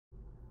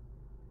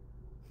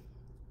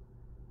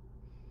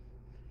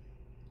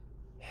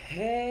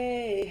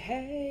Hey,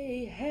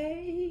 hey,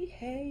 hey,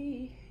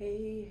 hey,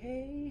 hey,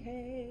 hey,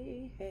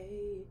 hey,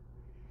 hey.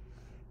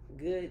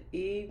 Good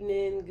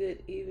evening,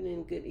 good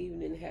evening, good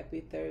evening. Happy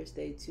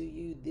Thursday to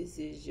you. This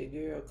is your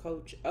girl,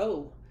 Coach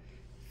O,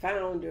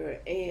 founder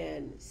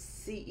and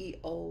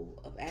CEO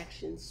of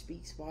Action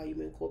Speaks Volume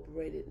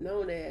Incorporated,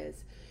 known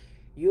as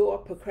your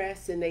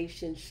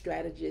procrastination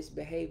strategist,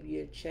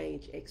 behavior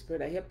change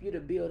expert. I help you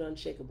to build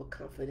unshakable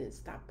confidence.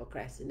 Stop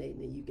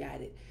procrastinating, and you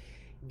got it.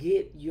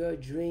 Get your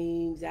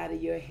dreams out of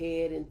your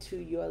head into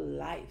your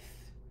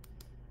life.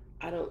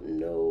 I don't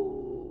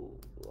know,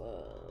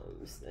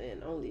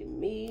 saying only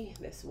me.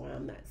 That's why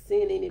I'm not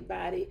seeing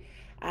anybody.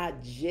 I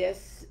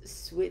just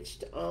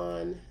switched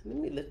on. Let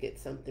me look at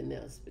something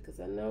else because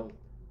I know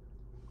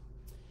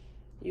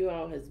you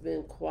all has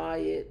been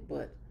quiet,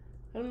 but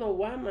I don't know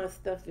why my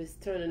stuff is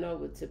turning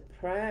over to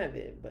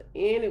private. But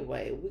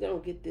anyway, we're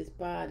going to get this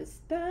party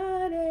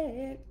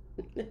started.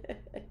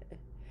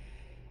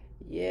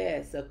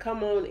 Yeah, so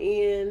come on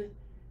in.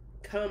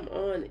 Come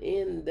on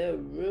in the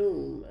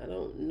room. I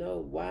don't know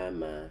why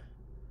my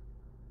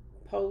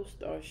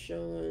posts are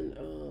showing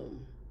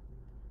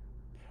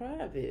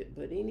private,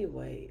 but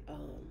anyway,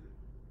 I'm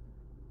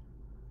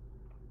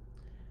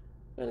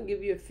gonna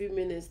give you a few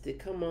minutes to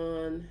come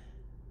on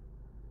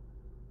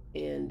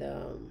and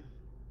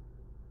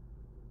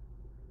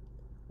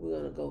we're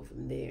gonna go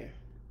from there.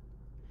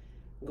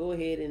 Go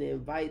ahead and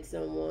invite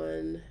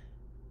someone.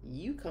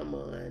 You come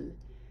on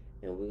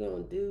and we're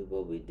gonna do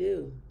what we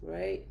do,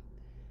 right?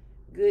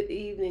 Good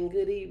evening,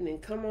 good evening.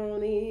 Come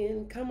on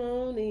in, come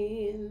on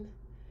in.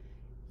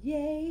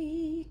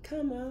 Yay,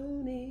 come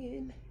on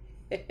in.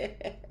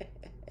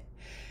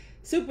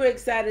 Super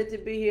excited to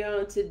be here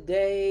on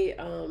today.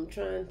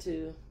 Trying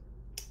to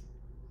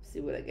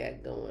see what I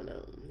got going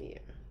on here.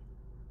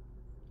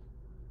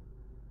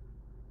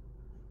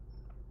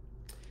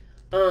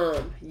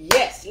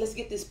 Yes, let's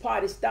get this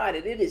party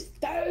started. It is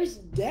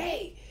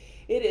Thursday.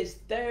 It is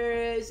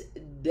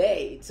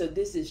Thursday. So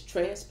this is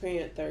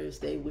Transparent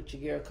Thursday with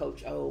your girl,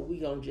 Coach O. We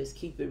gonna just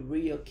keep it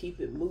real, keep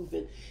it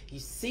moving. You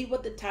see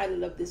what the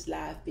title of this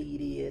live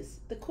feed is.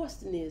 The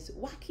question is,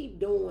 why keep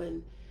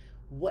doing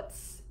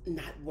what's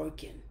not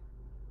working?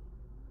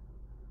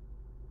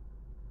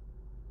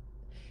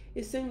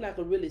 It seemed like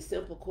a really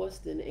simple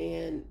question,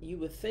 and you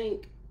would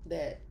think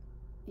that,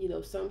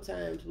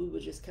 sometimes we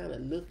would just kind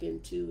of look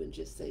into and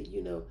just say,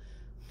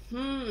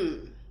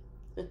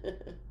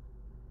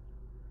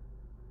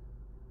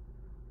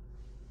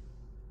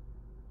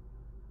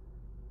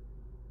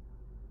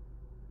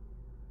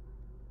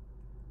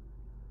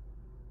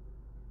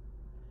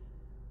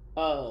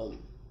 um,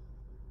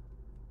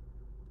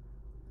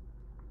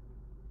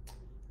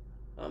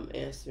 I'm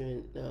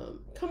answering.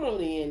 Come on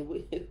in.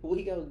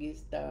 We gonna get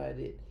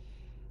started.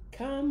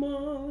 Come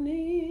on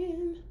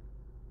in.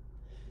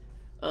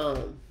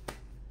 Um,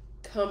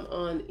 come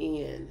on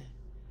in.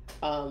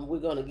 We're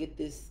gonna get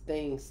this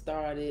thing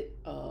started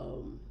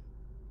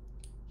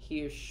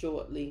here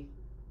shortly,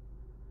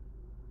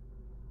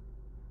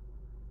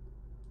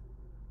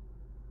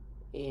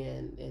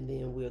 and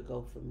then we'll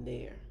go from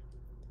there.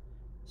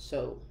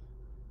 So,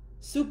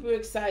 super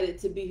excited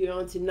to be here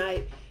on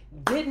tonight.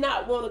 Did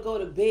not want to go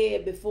to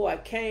bed before I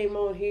came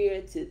on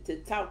here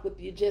to talk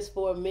with you just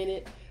for a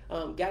minute.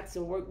 Got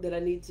some work that I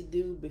need to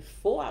do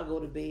before I go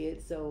to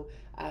bed, so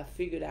I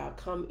figured I'll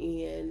come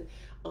in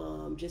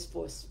just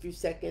for a few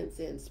seconds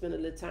and spend a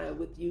little time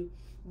with you.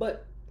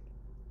 But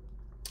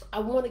I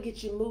want to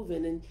get you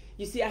moving. And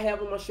you see, I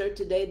have on my shirt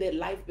today that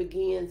life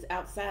begins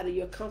outside of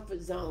your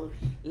comfort zone.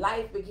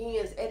 Life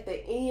begins at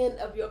the end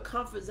of your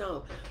comfort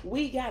zone.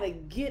 We got to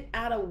get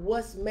out of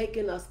what's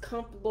making us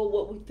comfortable,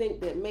 what we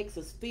think that makes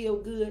us feel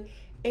good,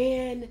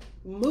 and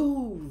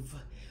move.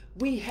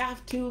 We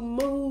have to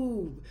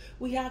move.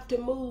 We have to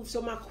move.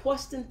 So my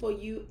question for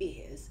you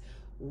is,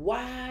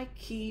 why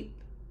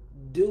keep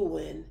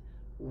doing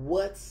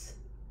what's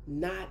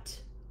not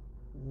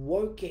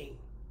working?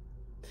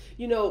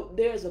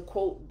 There's a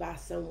quote by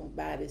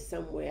somebody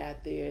somewhere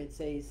out there. It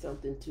says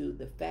something to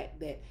the fact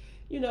that,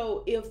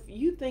 if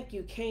you think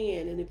you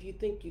can and if you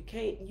think you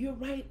can't, you're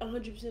right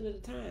 100% of the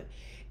time.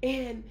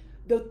 And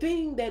the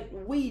thing that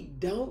we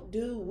don't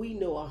do, we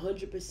know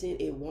 100%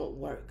 it won't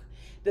work.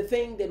 The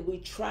thing that we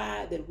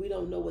try that we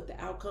don't know what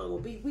the outcome will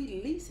be, we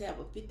at least have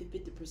a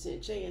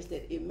 50% chance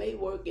that it may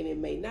work and it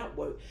may not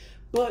work.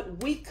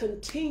 But we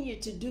continue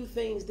to do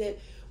things that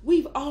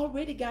we've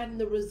already gotten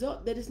the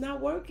result that is not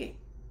working.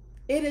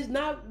 It is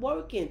not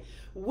working.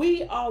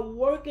 We are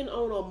working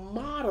on a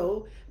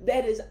model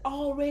that is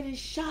already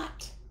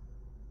shot.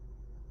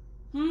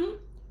 I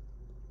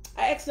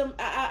asked them,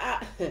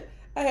 I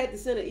had to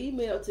send an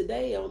email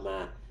today on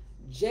my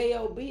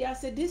job. I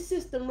said, this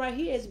system right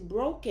here is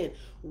broken.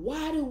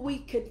 Why do we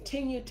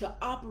continue to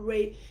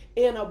operate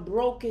in a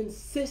broken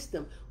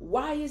system?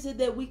 Why is it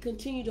that we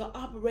continue to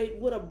operate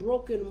with a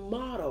broken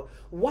model?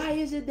 Why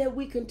is it that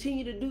we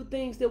continue to do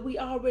things that we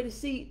already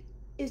see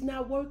is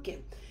not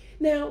working?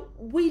 Now,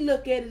 we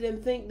look at it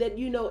and think that,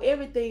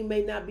 everything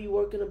may not be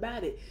working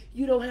about it.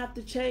 You don't have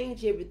to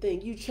change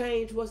everything. You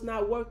change what's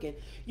not working.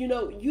 You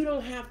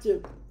don't have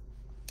to.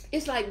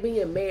 It's like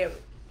being married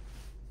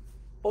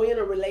or in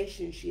a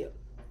relationship.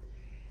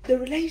 The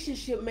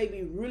relationship may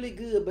be really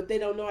good, but they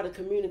don't know how to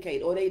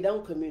communicate, or they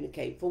don't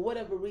communicate for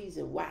whatever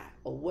reason, why,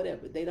 or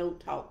whatever. They don't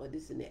talk, or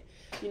this and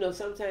that.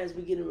 Sometimes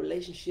we get in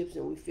relationships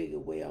and we figure,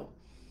 well,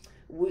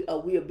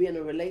 we'll be in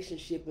a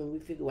relationship and we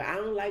figure, well, I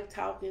don't like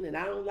talking, and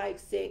I don't like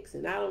sex,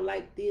 and I don't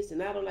like this,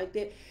 and I don't like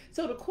that.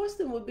 So the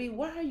question would be,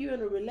 why are you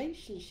in a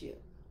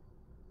relationship?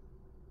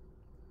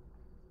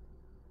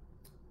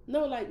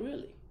 No, like,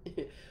 really.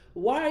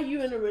 Why are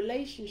you in a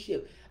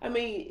relationship? I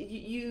mean,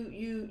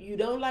 you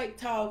don't like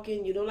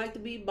talking, you don't like to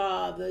be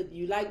bothered,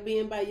 you like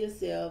being by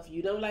yourself,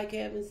 you don't like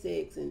having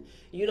sex, and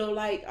you don't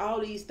like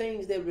all these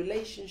things that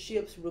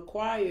relationships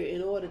require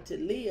in order to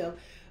live,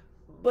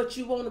 but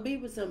you want to be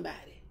with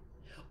somebody.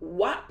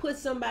 Why put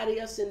somebody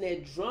else in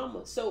that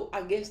drama? So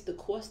I guess the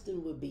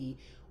question would be,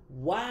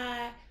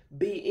 why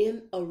be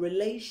in a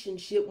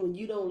relationship when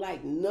you don't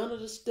like none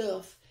of the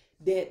stuff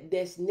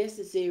that's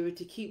necessary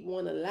to keep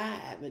one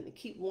alive and to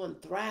keep one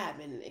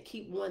thriving and to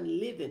keep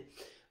one living?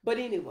 But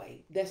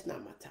anyway, that's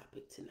not my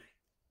topic tonight.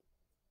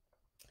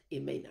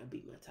 It may not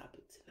be my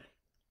topic tonight.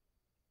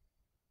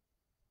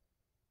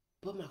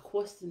 But my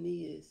question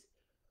is,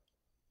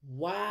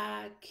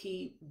 why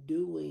keep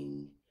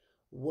doing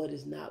what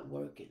is not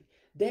working?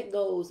 That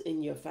goes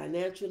in your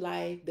financial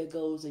life, that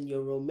goes in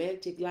your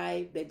romantic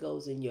life, that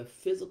goes in your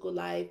physical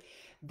life,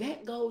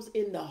 that goes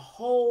in the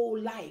whole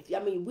life. I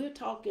mean, we're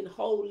talking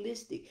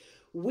holistic.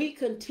 We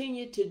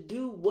continue to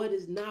do what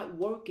is not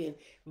working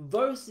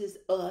versus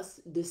us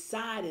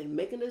deciding,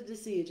 making a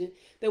decision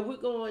that we're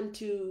going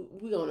to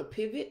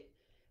pivot.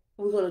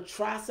 We're going to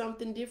try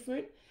something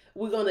different.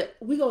 We're going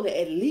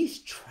to at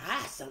least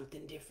try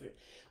something different.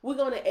 We're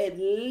going to at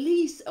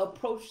least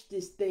approach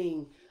this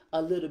thing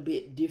a little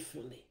bit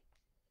differently.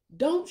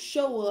 Don't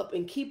show up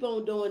and keep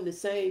on doing the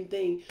same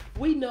thing.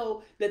 We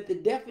know that the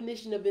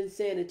definition of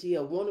insanity,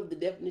 or one of the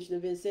definitions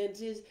of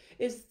insanity,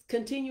 is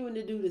continuing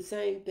to do the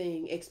same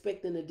thing,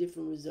 expecting a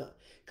different result.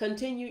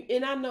 Continue,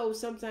 and I know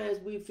sometimes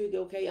we figure,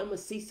 okay, I'm going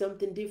to see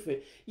something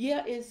different.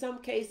 Yeah, in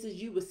some cases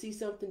you will see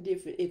something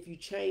different if you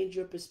change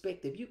your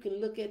perspective. You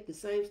can look at the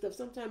same stuff.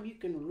 Sometimes you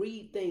can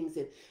read things,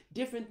 and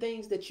different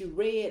things that you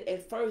read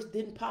at first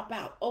didn't pop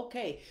out.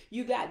 Okay,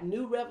 you got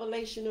new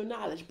revelation or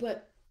knowledge,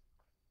 but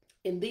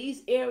in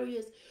these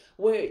areas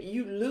where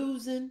you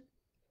losing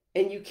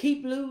and you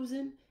keep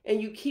losing and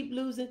you keep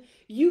losing,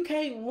 you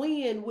can't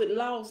win with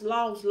loss.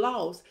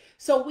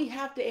 So we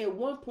have to at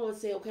one point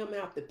say, okay, I'm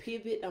gonna have to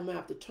pivot, I'm gonna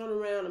have to turn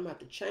around, I'm gonna have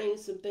to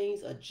change some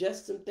things,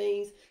 adjust some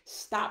things,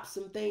 stop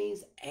some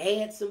things,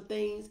 add some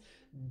things,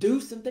 do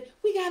something.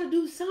 We got to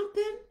do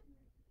something.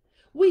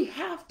 We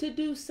have to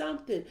do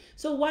something.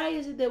 So why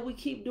is it that we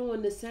keep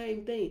doing the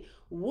same thing?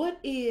 What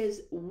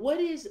is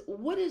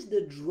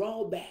the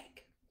drawback?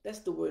 That's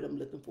the word I'm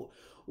looking for.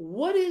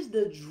 What is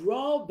the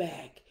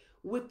drawback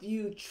with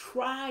you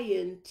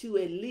trying to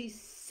at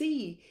least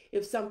see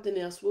if something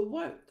else will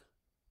work?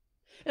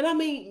 And I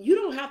mean, you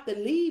don't have to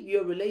leave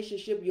your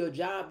relationship, your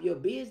job, your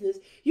business.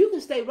 You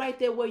can stay right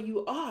there where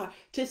you are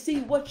to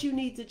see what you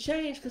need to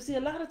change. Because see, a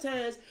lot of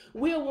times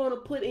we'll want to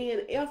put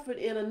in effort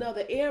in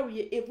another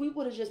area. If we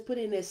would have just put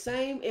in that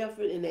same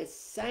effort and that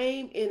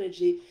same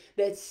energy,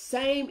 that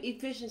same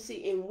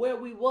efficiency in where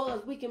we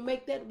was, we can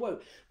make that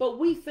work. But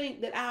we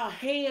think that our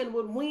hand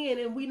would win,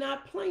 and we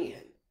not playing.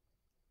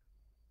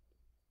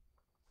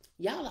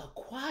 Y'all are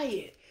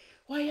quiet.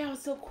 Why y'all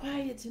so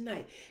quiet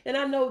tonight? And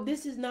I know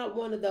this is not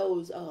one of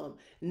those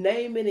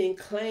name it and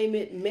claim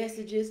it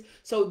messages.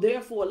 So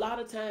therefore, a lot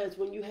of times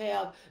when you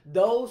have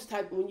those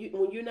type, when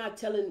you're not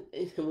telling,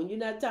 when you're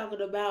not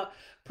talking about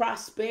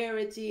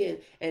prosperity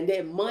and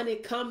that money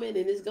coming,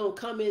 and it's gonna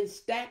come in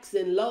stacks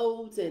and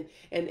loads, and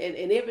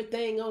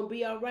everything gonna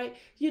be all right.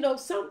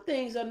 Some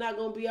things are not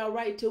gonna be all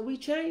right till we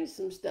change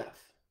some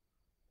stuff.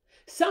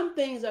 Some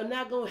things are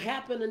not going to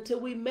happen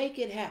until we make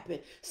it happen.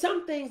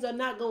 Some things are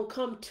not going to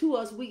come to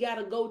us. We got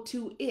to go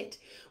to it.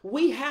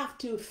 We have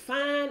to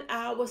find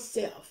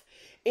ourselves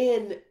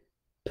in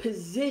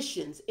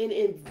positions, in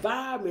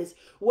environments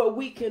where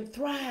we can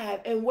thrive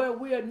and where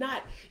we're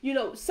not.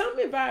 Some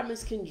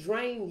environments can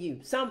drain you.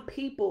 Some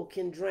people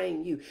can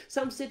drain you.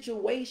 Some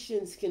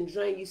situations can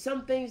drain you.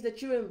 Some things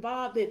that you're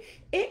involved in,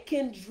 it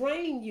can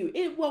drain you.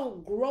 It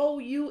won't grow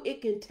you.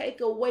 It can take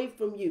away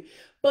from you.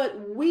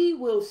 But we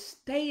will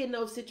stay in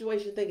those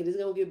situations thinking it's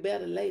going to get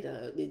better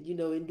later, in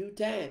due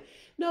time.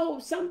 No,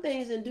 some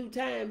things in due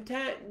time,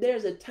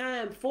 there's a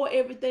time for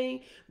everything,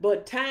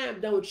 but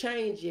time don't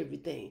change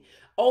everything.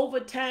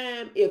 Over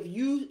time, if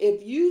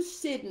you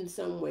sitting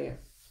somewhere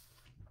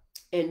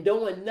and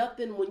doing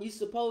nothing when you're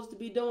supposed to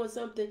be doing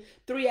something,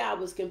 3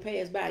 hours can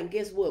pass by. And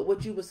guess what?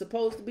 What you were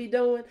supposed to be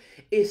doing,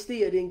 it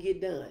still didn't get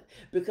done.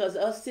 Because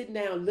us sitting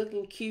down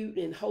looking cute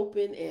and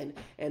hoping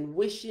and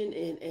wishing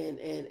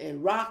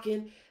and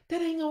rocking,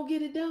 that ain't gonna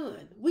get it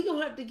done. We're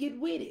gonna have to get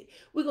with it.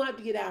 We're gonna have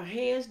to get our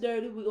hands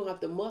dirty. We're gonna have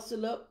to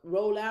muscle up,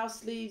 roll our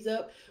sleeves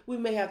up. We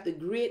may have to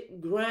grit,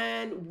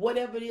 grind,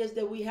 whatever it is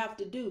that we have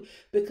to do.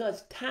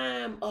 Because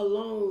time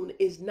alone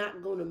is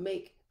not gonna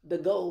make the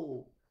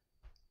goal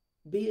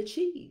be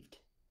achieved.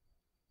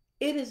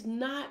 It is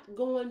not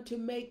going to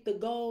make the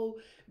goal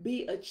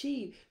be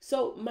achieved.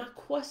 So my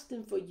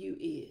question for you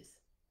is,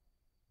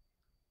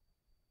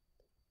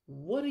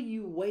 what are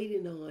you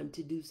waiting on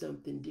to do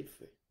something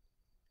different?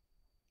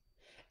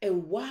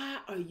 And why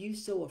are you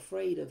so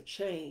afraid of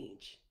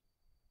change?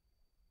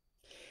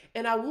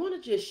 And I want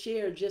to just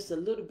share just a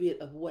little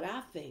bit of what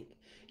I think.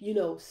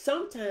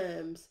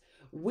 Sometimes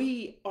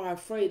we are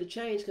afraid of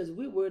change because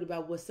we're worried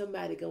about what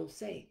somebody gonna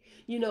say.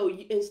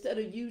 Instead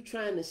of you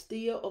trying to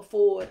still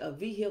afford a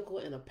vehicle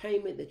and a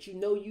payment that you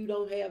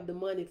don't have the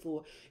money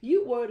for,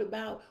 you worried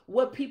about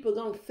what people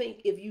gonna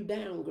think if you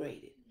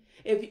downgraded.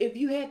 If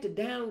you had to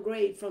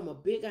downgrade from a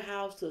bigger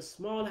house to a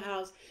smaller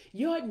house,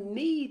 your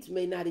needs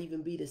may not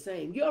even be the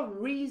same. Your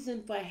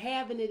reason for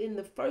having it in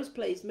the first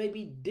place may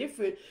be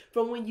different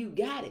from when you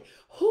got it.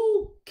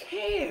 Who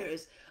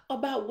cares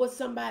about what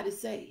somebody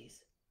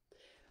says?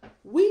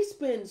 We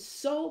spend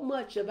so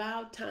much of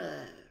our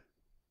time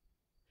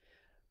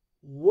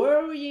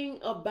worrying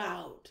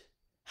about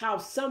how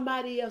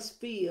somebody else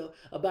feels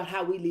about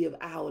how we live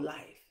our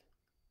life.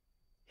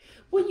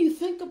 When you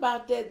think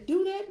about that,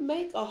 do that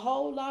make a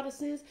whole lot of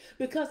sense?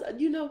 Because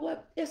you know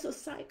what? It's a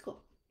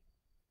cycle.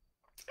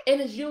 And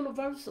it's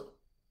universal.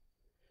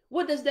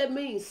 What does that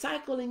mean?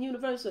 Cycle and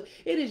universal.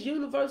 It is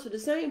universal. The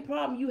same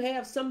problem you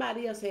have,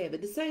 somebody else have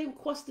it. The same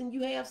question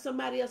you have,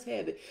 somebody else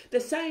have it. The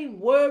same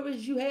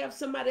worries you have,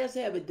 somebody else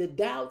have it. The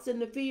doubts and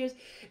the fears.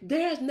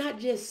 There's not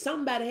just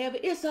somebody have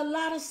it. It's a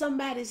lot of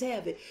somebody's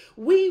have it.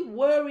 We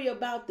worry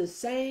about the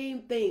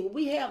same thing.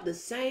 We have the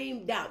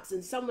same doubts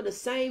and some of the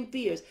same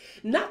fears.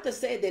 Not to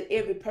say that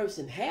every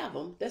person have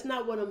them. That's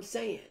not what I'm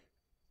saying.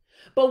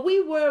 But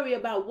we worry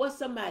about what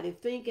somebody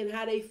think and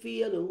how they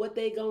feel and what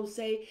they gonna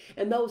say.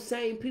 And those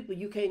same people,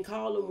 you can't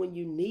call them when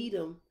you need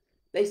them.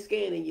 They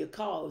scanning your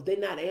calls. They're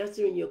not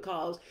answering your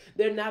calls.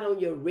 They're not on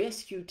your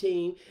rescue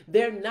team.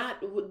 They're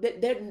not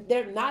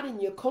in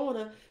your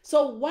corner.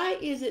 So why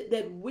is it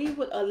that we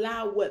would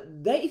allow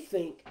what they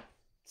think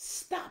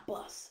stop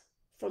us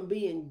from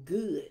being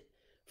good,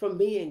 from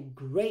being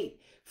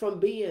great, from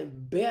being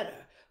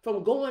better,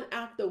 from going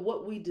after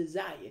what we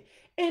desire?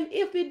 And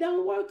if it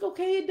don't work,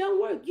 okay, it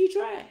don't work. You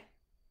try.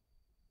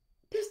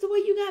 That's the way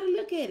you got to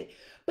look at it.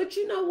 But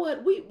you know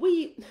what?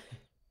 We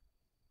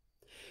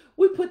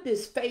put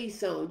this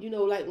face on,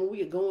 like when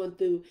we are going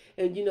through,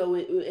 and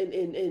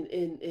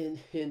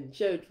in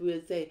church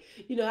we'll say,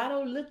 I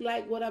don't look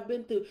like what I've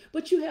been through.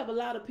 But you have a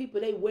lot of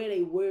people, they wear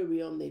their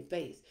worry on their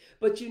face.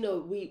 But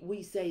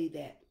we say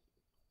that,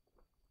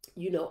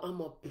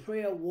 I'm a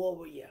prayer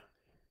warrior.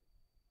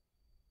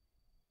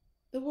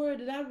 The word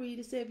that I read,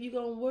 it said, if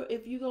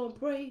you're gonna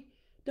pray,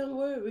 don't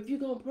worry. If you're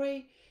gonna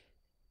pray,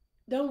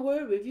 don't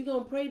worry. If you're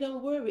gonna pray,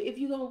 don't worry. If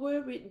you're gonna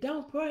worry,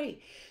 don't pray.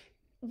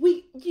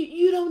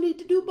 You don't need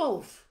to do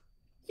both.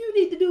 You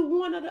need to do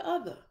one or the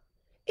other.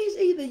 It's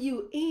either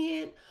you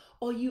in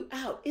or you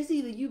out. It's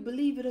either you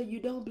believe it or you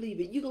don't believe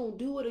it. You're going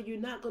to do it or you're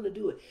not going to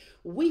do it.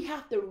 We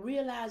have to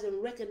realize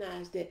and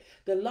recognize that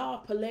the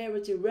law of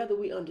polarity, whether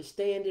we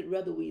understand it,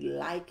 whether we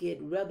like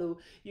it, whether,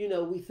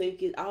 we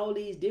think it, all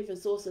these different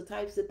sorts of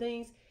types of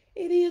things,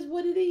 it is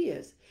what it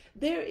is.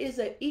 There is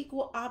an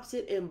equal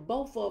opposite, and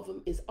both of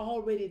them is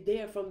already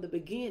there from the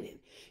beginning.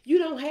 You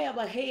don't have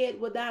a head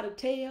without a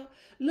tail.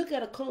 Look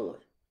at a coin.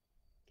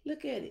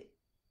 Look at it.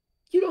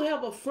 You don't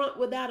have a front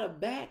without a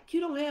back.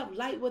 You don't have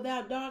light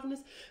without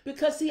darkness.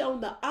 Because see,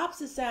 on the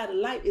opposite side of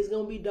light is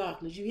going to be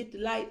darkness. You hit the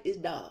light, it's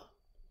dark.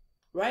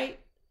 Right?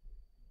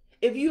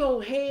 If you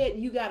on head,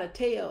 you got a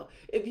tail.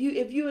 If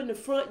you in the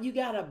front, you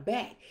got a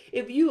back.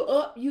 If you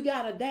up, you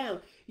got a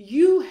down.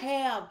 You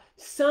have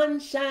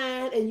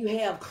sunshine and you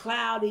have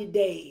cloudy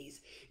days.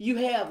 You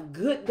have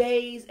good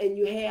days and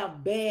you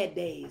have bad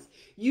days.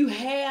 You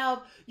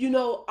have,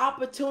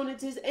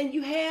 opportunities, and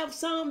you have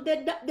some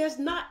that's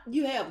not.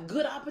 You have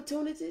good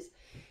opportunities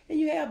and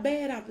you have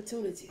bad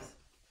opportunities.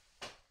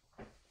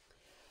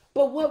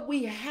 But what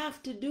we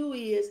have to do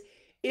is,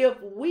 if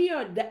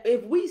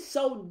we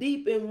so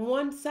deep in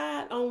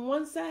on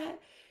one side,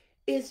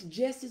 it's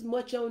just as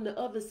much on the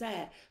other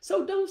side.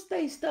 So don't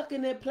stay stuck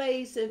in that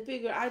place and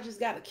figure, I just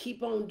got to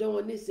keep on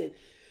doing this. And,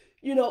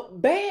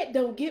 bad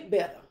don't get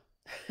better.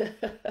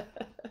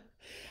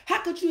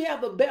 How could you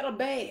have a better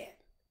bad?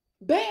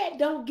 Bad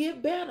don't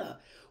get better.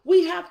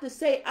 We have to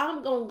say,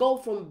 I'm going to go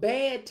from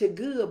bad to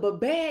good, but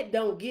bad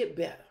don't get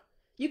better.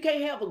 You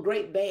can't have a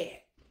great bad.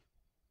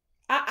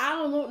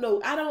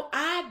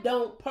 I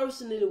don't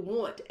personally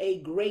want a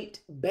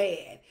great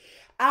bad.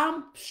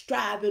 I'm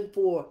striving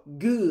for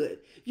good.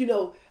 I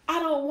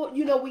don't want,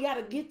 we got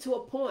to get to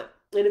a point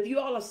And if you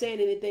all are saying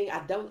anything,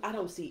 I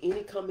don't see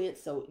any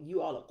comments, so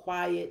you all are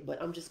quiet.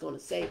 But I'm just gonna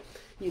say,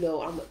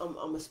 I'm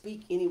gonna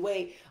speak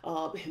anyway,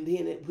 and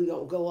then we're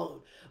gonna go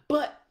on.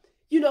 But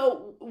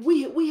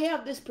we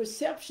have this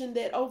perception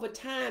that over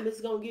time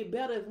it's gonna get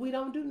better if we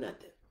don't do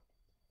nothing.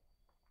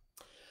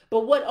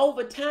 But what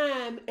over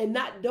time and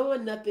not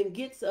doing nothing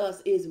gets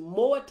us is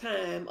more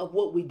time of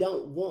what we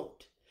don't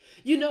want.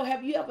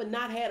 Have you ever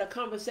not had a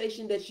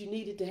conversation that you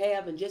needed to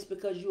have, and just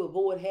because you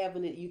avoid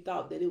having it, you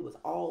thought that it was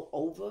all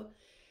over?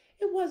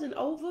 It wasn't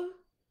over.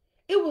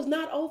 It was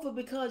not over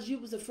because you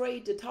was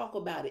afraid to talk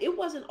about it. It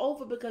wasn't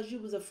over because you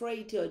was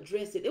afraid to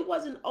address it. It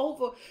wasn't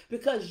over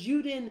because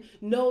you didn't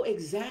know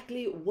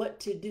exactly what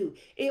to do.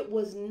 It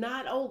was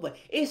not over.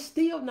 It's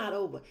still not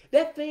over.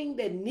 That thing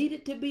that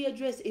needed to be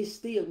addressed, it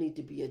still need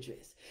to be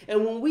addressed.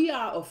 And when we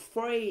are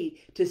afraid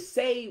to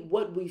say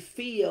what we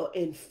feel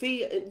and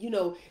feel,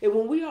 and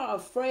when we are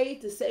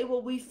afraid to say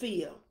what we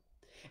feel,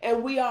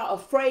 and we are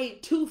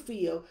afraid to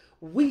feel,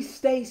 we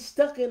stay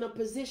stuck in a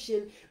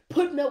position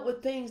putting up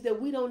with things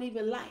that we don't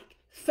even like,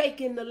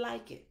 faking to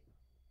like it.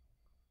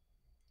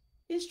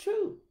 It's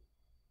true.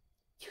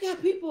 You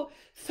got people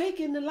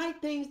faking to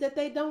like things that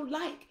they don't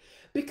like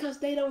because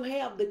they don't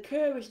have the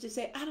courage to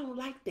say, I don't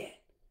like that.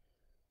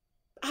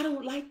 I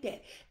don't like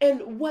that.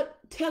 And what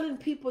telling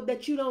people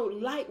that you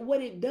don't like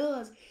what it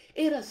does,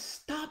 it'll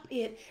stop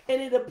it,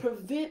 and it'll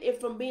prevent it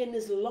from being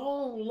this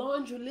long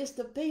laundry list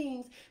of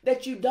things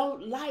that you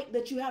don't like,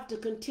 that you have to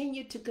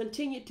continue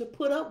to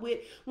put up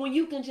with, when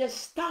you can just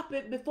stop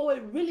it before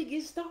it really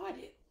gets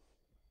started.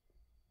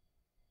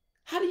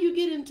 How do you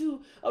get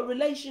into a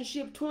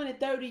relationship 20,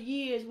 30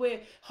 years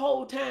where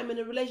whole time in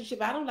a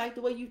relationship, I don't like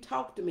the way you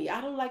talk to me.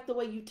 I don't like the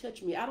way you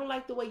touch me. I don't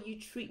like the way you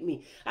treat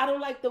me. I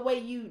don't like the way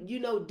you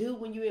do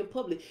when you're in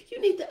public.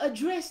 You need to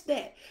address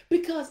that,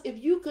 because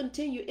if you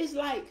continue, it's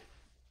like,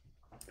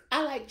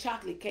 I like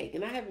chocolate cake,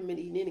 and I haven't been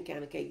eating any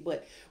kind of cake,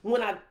 but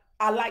when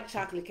I like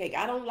chocolate cake.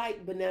 I don't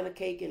like banana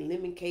cake and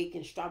lemon cake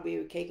and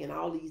strawberry cake and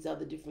all these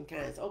other different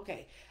kinds.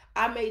 Okay,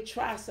 I may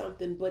try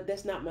something, but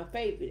that's not my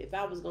favorite. If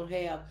I was going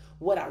to have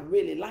what I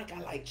really like, I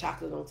like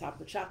chocolate on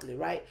top of chocolate,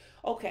 right?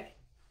 Okay.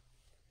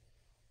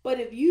 But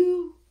if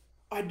you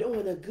are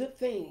doing a good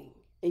thing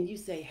and you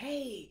say,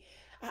 hey,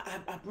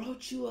 I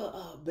brought you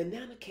a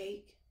banana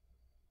cake,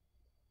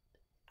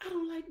 I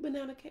don't like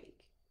banana cake.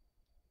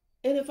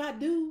 And if I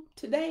do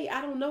today,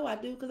 I don't know I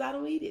do because I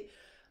don't eat it.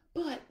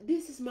 But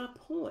this is my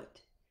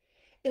point.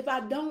 If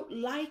I don't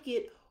like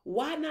it,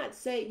 why not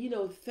say,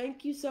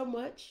 thank you so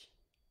much?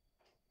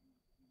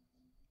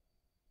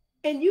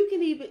 And you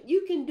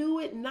can do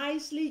it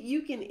nicely.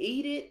 You can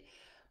eat it,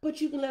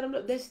 but you can let them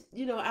know. That's,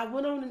 I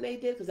went on and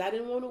ate that because I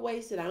didn't want to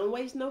waste it. I don't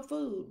waste no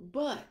food,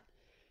 but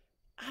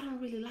I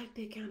don't really like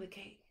that kind of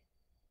cake.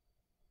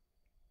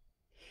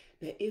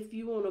 Now, if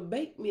you want to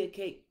bake me a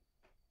cake,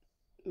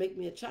 make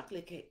me a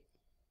chocolate cake.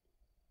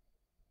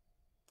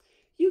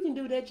 You can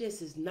do that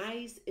just as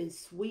nice and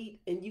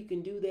sweet, and you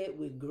can do that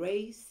with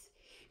grace.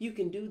 You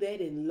can do that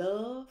in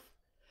love.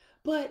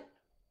 But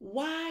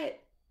why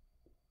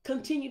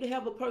continue to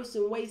have a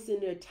person wasting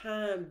their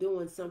time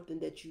doing something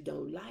that you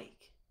don't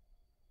like?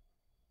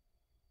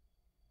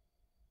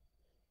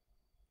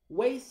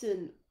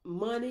 Wasting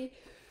money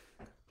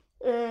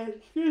and,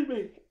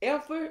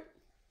 effort.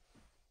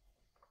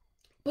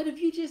 But if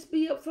you just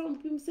be upfront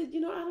with people and said, I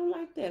don't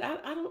like that.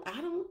 I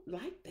don't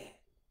like that.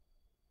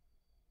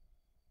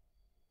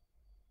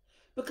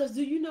 Because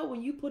do you know,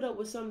 when you put up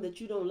with something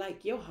that you don't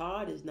like, your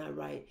heart is not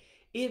right.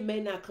 It may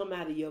not come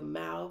out of your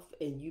mouth,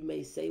 and you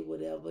may say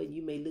whatever, and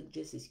you may look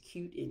just as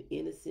cute and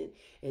innocent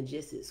and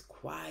just as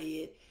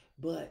quiet.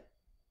 But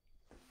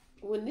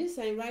when this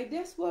ain't right,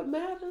 that's what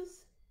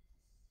matters.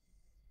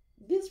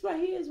 This right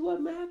here is what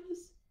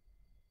matters.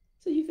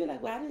 So you feel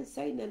like, well, I didn't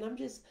say nothing.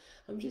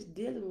 I'm just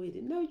dealing with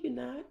it. No, you're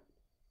not.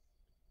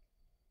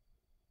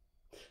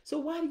 So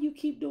why do you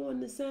keep doing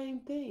the same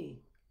thing?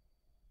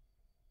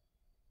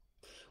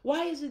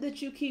 Why is it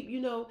that you keep,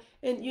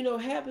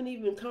 and having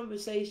even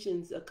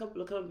conversations, a couple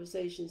of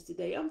conversations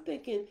today? I'm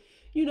thinking,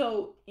 you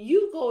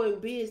go in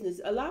business.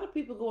 A lot of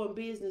people go in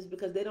business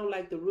because they don't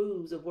like the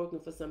rules of working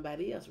for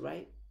somebody else,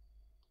 right?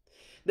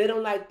 They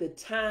don't like the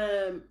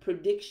time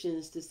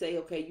predictions to say,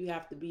 okay, you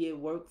have to be at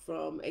work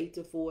from 8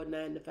 to 4,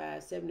 9 to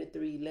 5, 7 to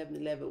 3, 11 to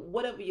 11,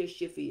 whatever your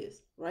shift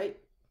is, right?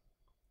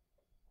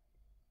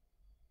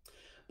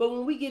 But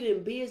when we get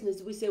in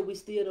business, we say we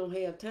still don't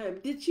have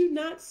time. Did you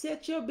not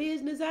set your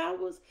business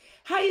hours?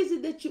 How is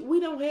it that we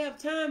don't have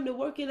time to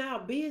work in our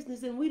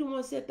business, and we don't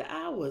want to set the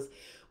hours?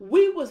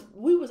 We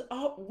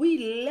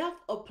left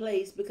a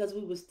place because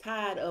we was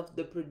tired of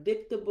the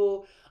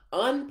predictable,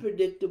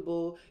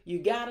 unpredictable. You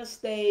gotta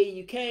stay.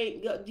 You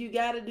can't go. You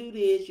gotta do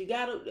this. You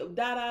gotta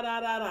da da da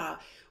da da.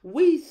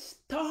 We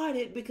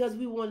started because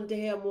we wanted to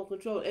have more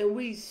control, and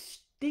we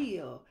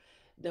still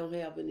don't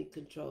have any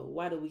control.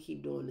 Why do we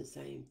keep doing the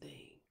same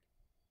thing?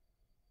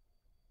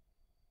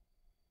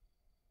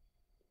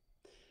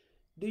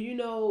 Do you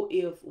know,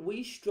 if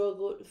we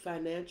struggled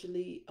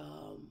financially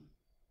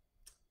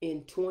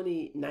in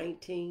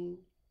 2019,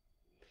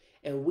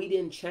 and we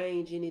didn't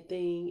change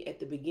anything at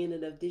the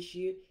beginning of this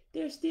year,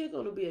 there's still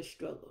going to be a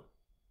struggle.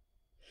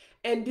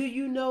 And do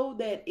you know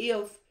that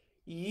if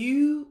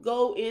you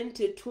go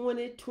into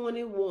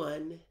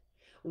 2021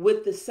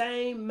 with the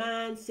same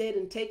mindset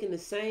and taking the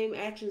same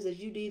actions as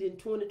you did in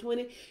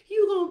 2020,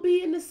 you're going to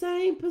be in the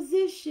same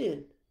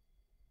position.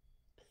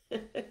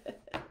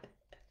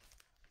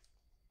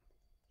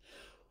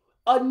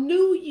 A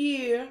new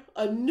year,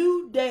 a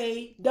new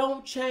day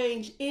don't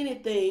change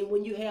anything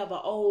when you have an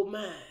old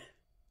mind.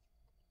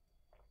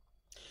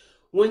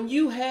 When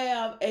you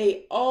have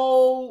an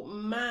old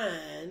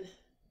mind,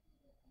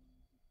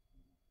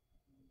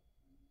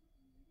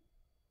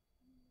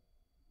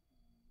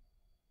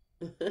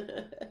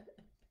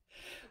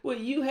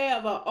 when you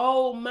have an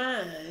old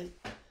mind,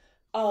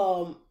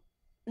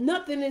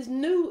 nothing is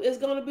new. Is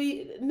going to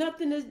be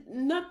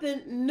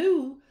nothing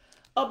new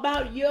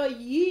about your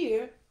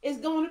year is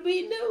going to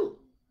be new.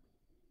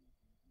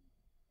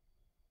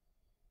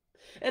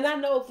 And I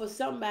know for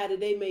somebody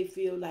they may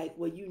feel like,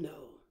 well,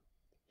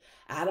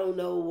 I don't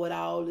know what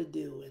all to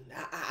do, and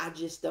I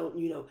just don't,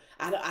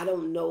 I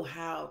don't know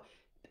how.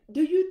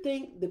 Do you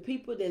think the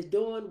people that's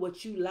doing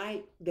what you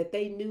like, that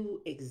they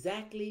knew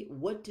exactly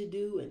what to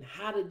do and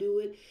how to do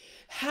it,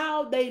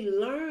 how they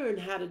learned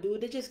how to do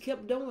it? They just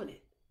kept doing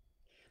it.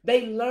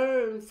 They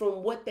learned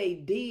from what they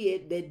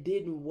did that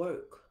didn't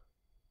work.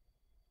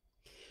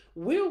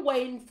 We're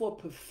waiting for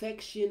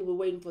perfection. We're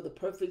waiting for the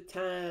perfect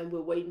time.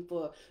 We're waiting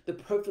for the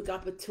perfect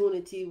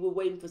opportunity. We're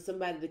waiting for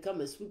somebody to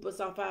come and sweep us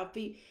off our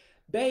feet.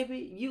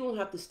 Baby, you're going to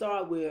have to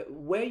start with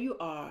where you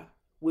are,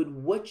 with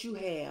what you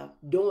have,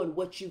 doing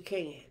what you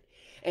can.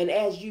 And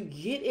as you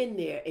get in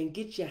there and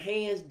get your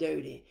hands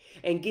dirty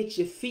and get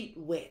your feet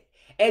wet,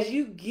 as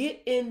you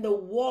get in the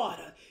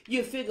water,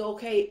 you figure,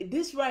 okay,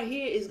 this right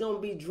here is going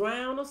to be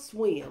drown or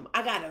swim.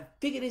 I got to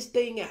figure this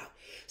thing out.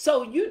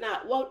 So you're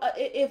not, well,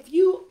 if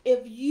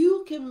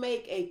you can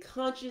make a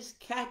conscious,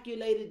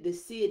 calculated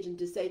decision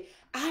to say,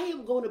 I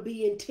am going to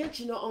be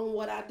intentional on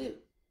what I do.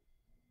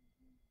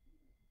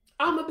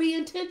 I'm going to be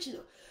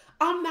intentional.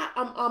 I'm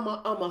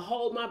going to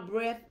hold my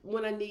breath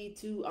when I need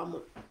to. I'm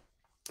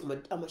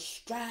going to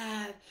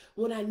strive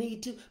when I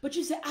need to. But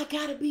you say, I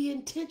got to be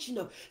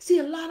intentional. See,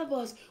 a lot of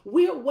us,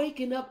 we're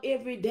waking up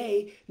every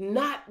day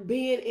not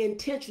being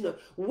intentional.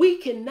 We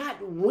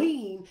cannot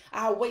wean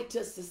our way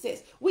to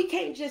success. We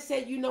can't just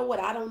say, you know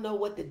what, I don't know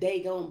what the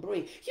day going to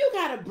bring. You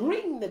got to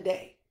bring the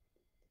day.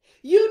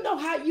 You know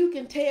how you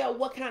can tell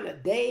what kind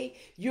of day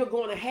you're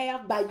going to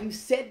have by you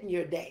setting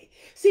your day.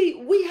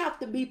 See, we have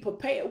to be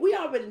prepared. We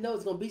already know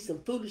it's going to be some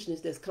foolishness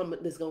that's going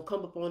to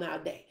come up on our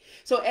day.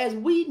 So as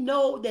we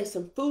know that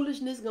some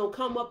foolishness is going to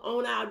come up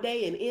on our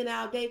day and in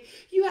our day,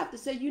 you have to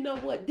say, you know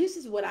what, this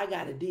is what I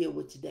got to deal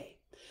with today.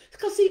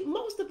 Because see,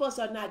 most of us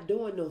are not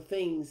doing no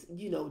things,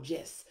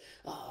 just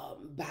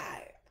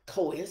by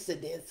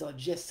coincidence or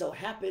just so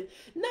happened.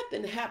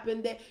 Nothing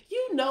happened that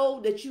you know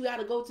that you got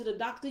to go to the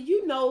doctor.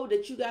 You know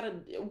that you got to,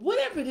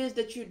 whatever it is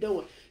that you're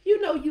doing, you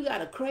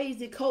got a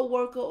crazy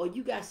coworker, or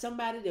you got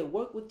somebody that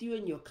work with you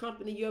in your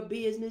company, your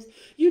business.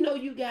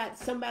 You got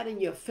somebody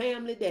in your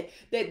family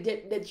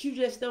that you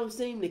just don't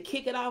seem to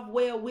kick it off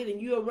well with,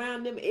 and you're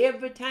around them.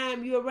 Every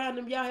time you're around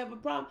them, y'all have a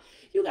problem.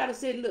 You got to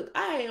say, look,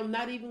 I am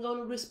not even going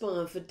to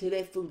respond to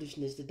that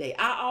foolishness today.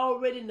 I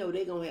already know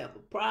they're going to have a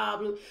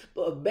problem,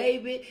 but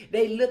baby,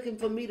 they looking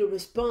for me to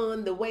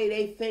respond the way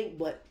they think,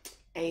 but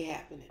ain't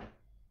happening.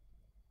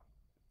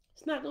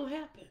 It's not going to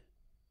happen.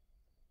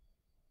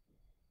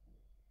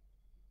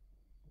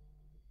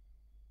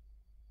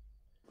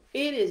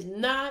 It is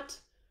not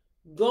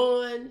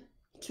going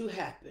to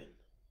happen.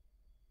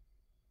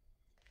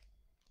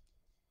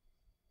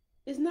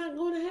 It's not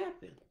going to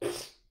happen.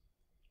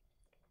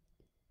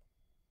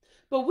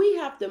 But we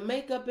have to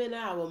make up in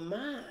our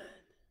mind.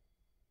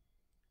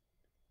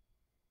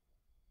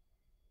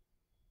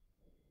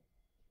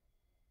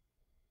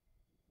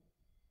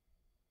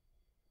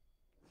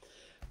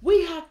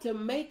 We have to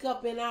make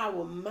up in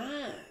our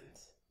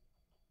minds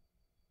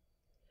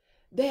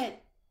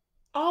that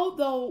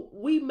although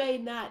we may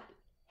not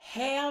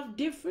have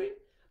different,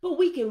 but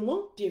we can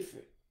want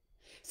different.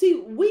 See,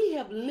 we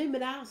have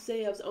limited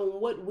ourselves on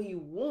what we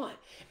want.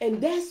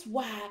 And that's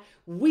why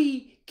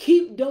we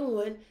keep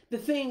doing the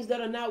things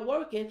that are not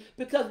working,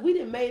 because we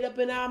done made up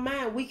in our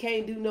mind we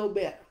can't do no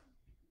better.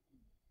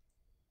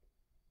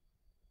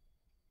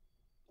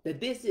 That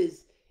this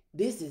is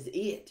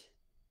it.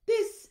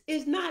 This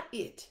is not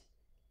it.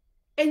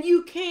 And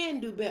you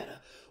can do better.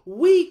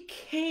 We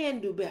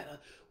can do better.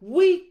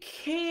 We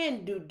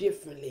can do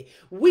differently.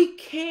 We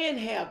can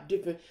have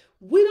different.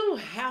 We don't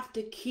have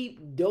to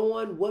keep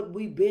doing what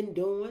we've been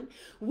doing.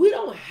 We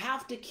don't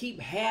have to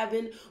keep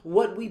having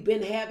what we've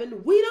been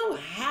having. We don't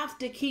have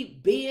to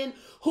keep being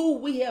who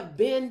we have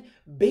been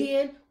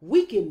being.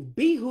 We can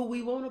be who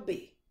we want to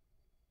be.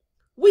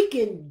 We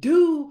can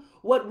do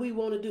what we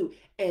want to do.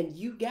 And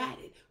you got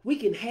it. We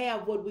can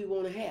have what we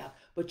want to have.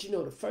 But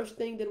the first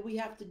thing that we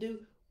have to do,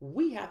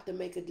 we have to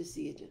make a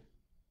decision.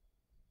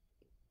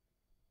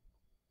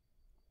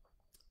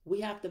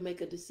 We have to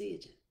make a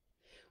decision.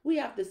 We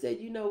have to say,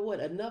 you know what,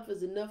 enough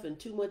is enough and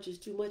too much is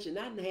too much, and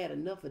I done had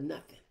enough of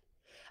nothing.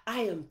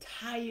 I am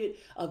tired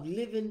of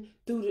living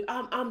through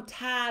I'm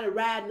tired of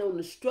riding on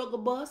the struggle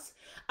bus.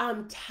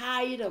 I'm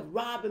tired of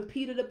robbing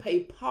Peter to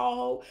pay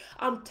Paul.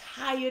 I'm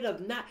tired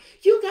of not.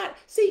 You got,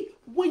 see,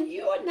 when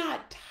you're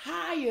not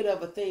tired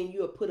of a thing,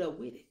 you'll put up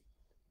with it.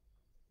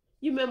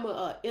 You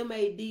remember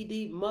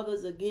MADD,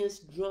 Mothers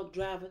Against Drunk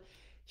Driving?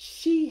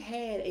 She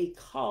had a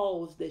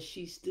cause that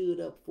she stood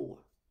up for.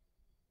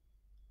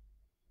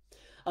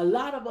 A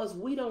lot of us,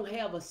 we don't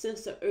have a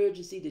sense of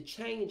urgency to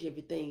change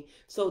everything.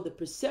 So the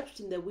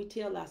perception that we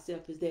tell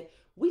ourselves is that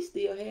we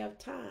still have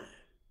time.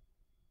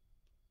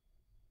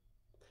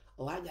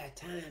 Oh, I got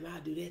time. I'll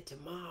do that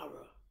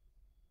tomorrow.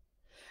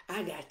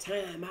 I got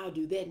time. I'll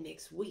do that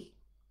next week.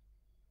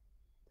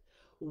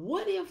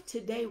 What if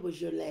today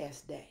was your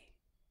last day?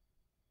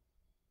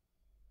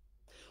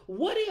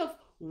 What if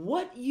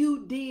what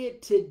you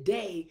did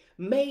today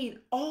made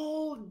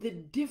all the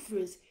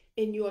difference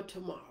in your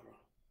tomorrow?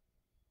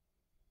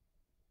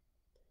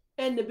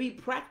 And to be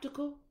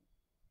practical,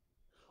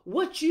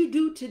 what you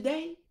do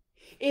today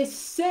is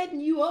setting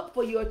you up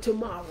for your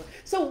tomorrow.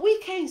 So we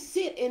can't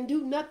sit and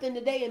do nothing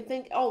today and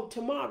think, oh,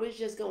 tomorrow is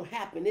just going to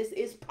happen.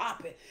 It's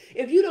popping.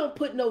 If you don't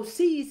put no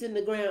seeds in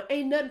the ground,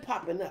 ain't nothing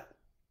popping up.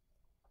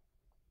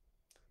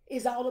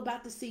 It's all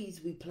about the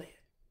seeds we plant.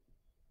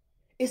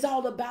 It's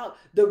all about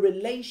the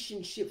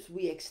relationships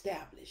we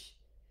establish.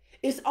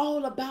 It's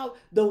all about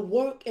the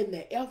work and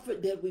the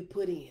effort that we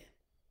put in.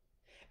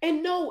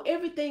 And no,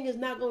 everything is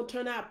not going to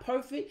turn out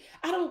perfect.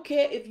 I don't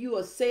care if you're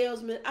a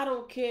salesman. I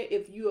don't care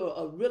if you're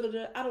a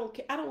realtor. I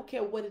don't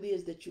care what it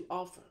is that you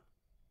offer.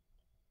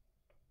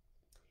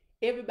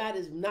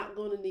 Everybody's not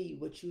going to need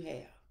what you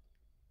have.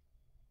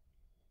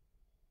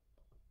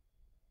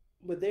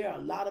 But there are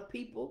a lot of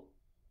people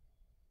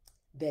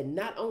that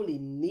not only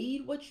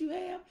need what you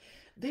have,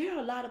 there are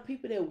a lot of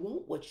people that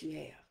want what you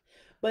have.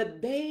 But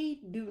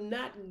they do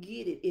not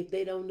get it if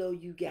they don't know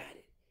you got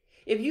it.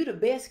 If you the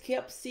best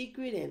kept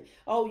secret and,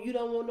 oh, you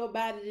don't want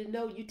nobody to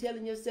know, you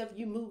telling yourself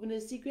you moving in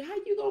secret, how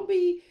you going to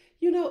be,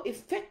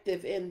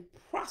 effective and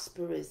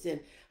prosperous? And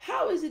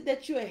how is it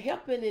that you're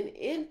helping and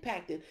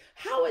impacting?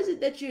 How is it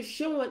that you're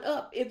showing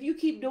up if you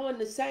keep doing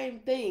the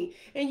same thing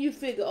and you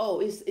figure, oh,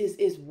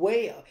 it's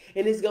well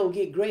and it's going to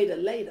get greater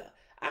later?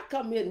 I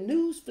come here,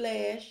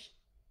 newsflash,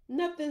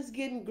 nothing's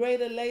getting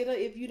greater later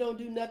if you don't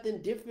do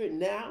nothing different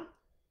now.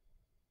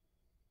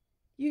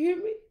 You hear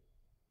me?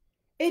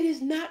 It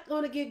is not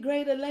going to get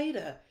greater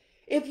later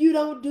if you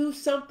don't do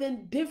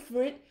something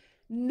different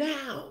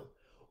now.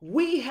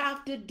 We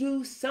have to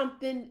do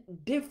something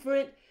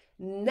different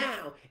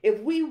now.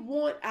 If we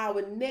want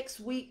our next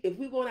week, if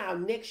we want our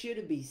next year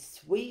to be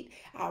sweet,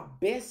 our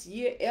best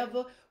year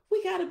ever,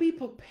 we got to be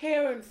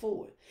preparing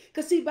for it.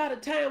 Because see, by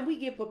the time we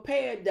get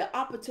prepared, the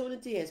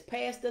opportunity has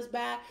passed us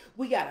by.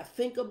 We got to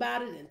think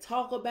about it and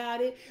talk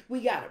about it.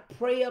 We got to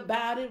pray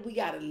about it. We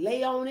got to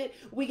lay on it.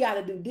 We got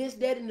to do this,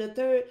 that, and the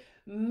third.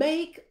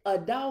 Make a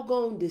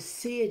doggone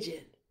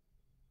decision.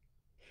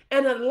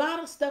 And a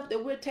lot of stuff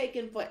that we're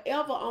taking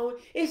forever on,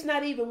 it's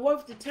not even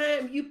worth the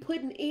time you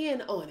putting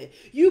in on it.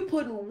 You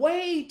putting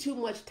way too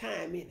much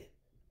time in it.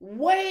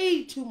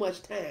 Way too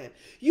much time.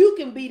 You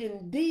can be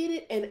did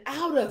it and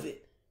out of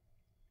it.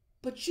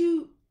 But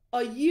you,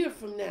 a year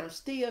from now,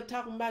 still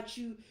talking about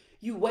you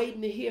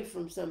waiting to hear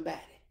from somebody.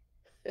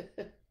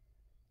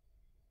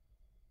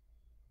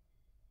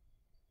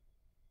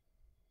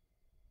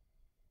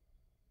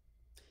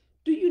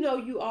 Do you know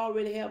you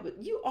already have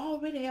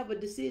a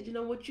decision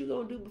on what you're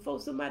gonna do before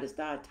somebody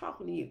starts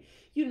talking to you?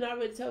 You done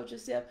already told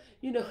yourself,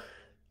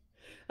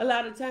 a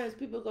lot of times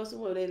people go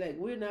somewhere, they like,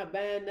 we're not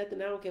buying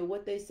nothing. I don't care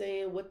what they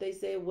saying, what they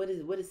say, what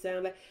it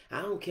sound like.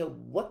 I don't care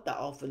what the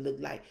offer look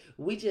like.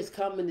 We just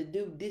coming to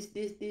do this.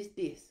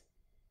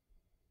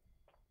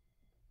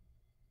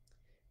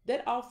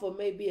 That offer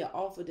may be an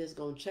offer that's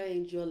gonna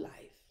change your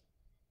life.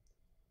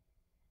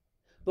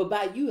 But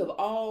by you have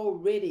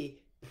already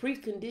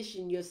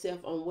preconditioned yourself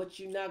on what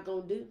you're not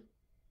gonna do,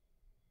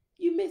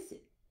 you miss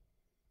it.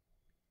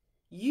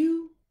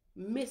 You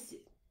miss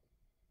it.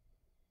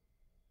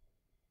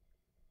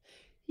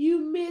 You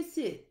miss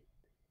it.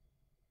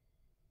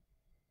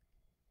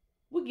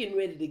 We're getting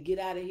ready to get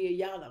out of here.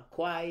 Y'all are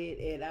quiet,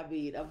 and I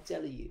mean, I'm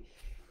telling you,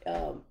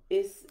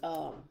 it's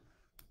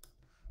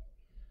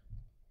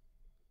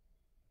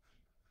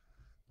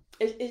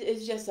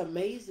it's just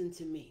amazing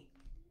to me.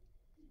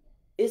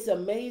 It's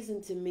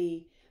amazing to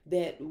me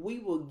that we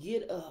will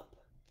get up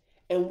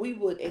and we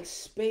would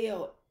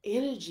expel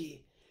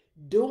energy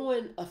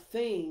doing a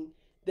thing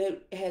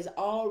that has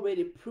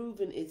already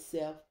proven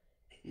itself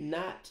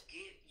not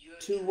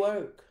to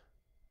work.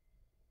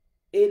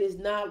 It is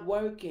not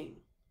working.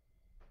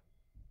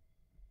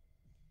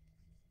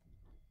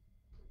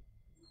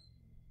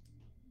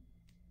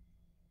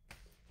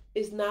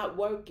 It's not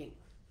working.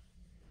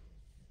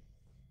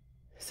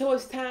 So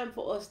it's time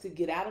for us to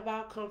get out of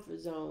our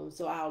comfort zone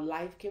so our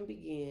life can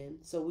begin,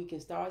 so we can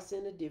start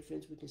seeing a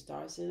difference, we can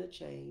start seeing a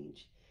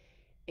change,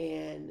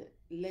 and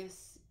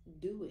let's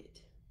do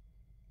it.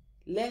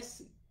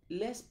 Let's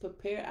let's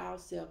prepare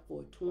ourselves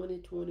for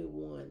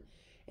 2021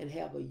 and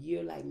have a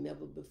year like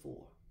never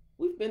before.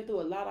 We've been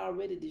through a lot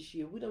already this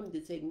year. We don't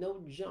need to take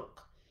no junk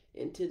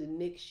into the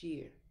next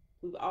year.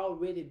 We've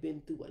already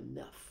been through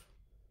enough.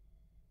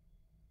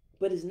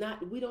 But it's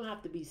not, we don't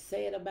have to be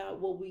sad about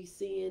what we're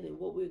seeing and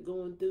what we're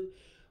going through.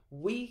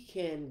 We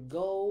can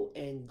go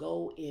and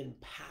go in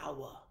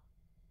power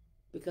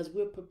because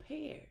we're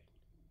prepared.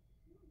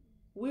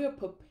 We're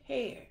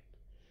prepared.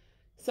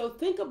 So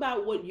think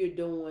about what you're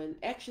doing.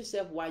 Ask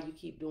yourself why you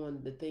keep doing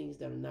the things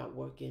that are not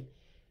working.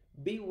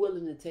 Be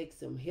willing to take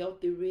some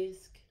healthy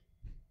risk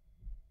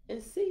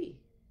and see.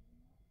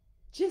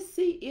 Just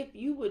see if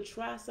you would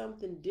try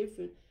something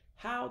different,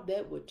 how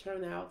that would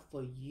turn out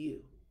for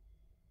you.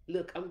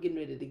 Look, I'm getting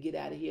ready to get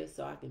out of here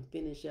so I can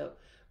finish up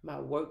my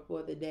work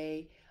for the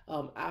day.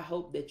 I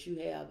hope that you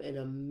have an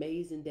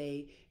amazing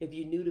day. If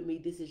you're new to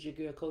me, this is your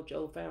girl, Coach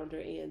O, founder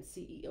and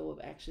CEO of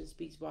Action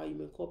Speaks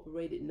Volume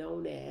Incorporated,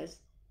 known as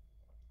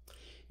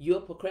your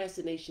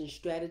procrastination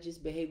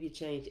strategist, behavior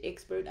change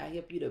expert. I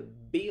help you to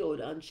build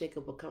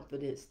unshakable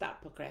confidence.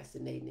 Stop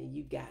procrastinating, and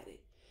you got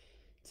it.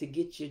 To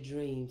get your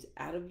dreams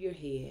out of your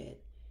head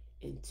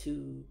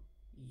into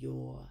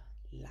your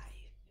life.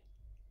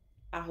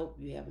 I hope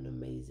you have an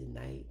amazing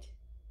night.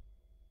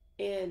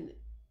 And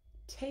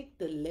take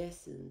the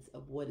lessons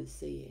of what is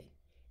said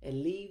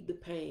and leave the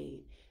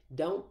pain.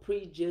 Don't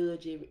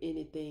prejudge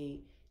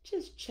anything.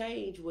 Just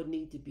change what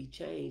needs to be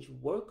changed.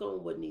 Work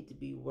on what needs to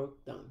be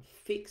worked on.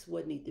 Fix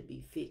what needs to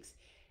be fixed.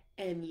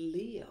 And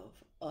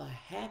live a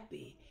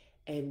happy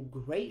and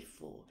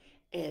grateful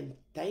and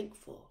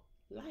thankful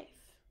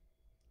life.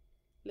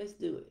 Let's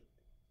do it.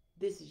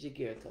 This is your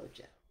girl,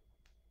 Coach.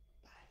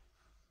 Bye.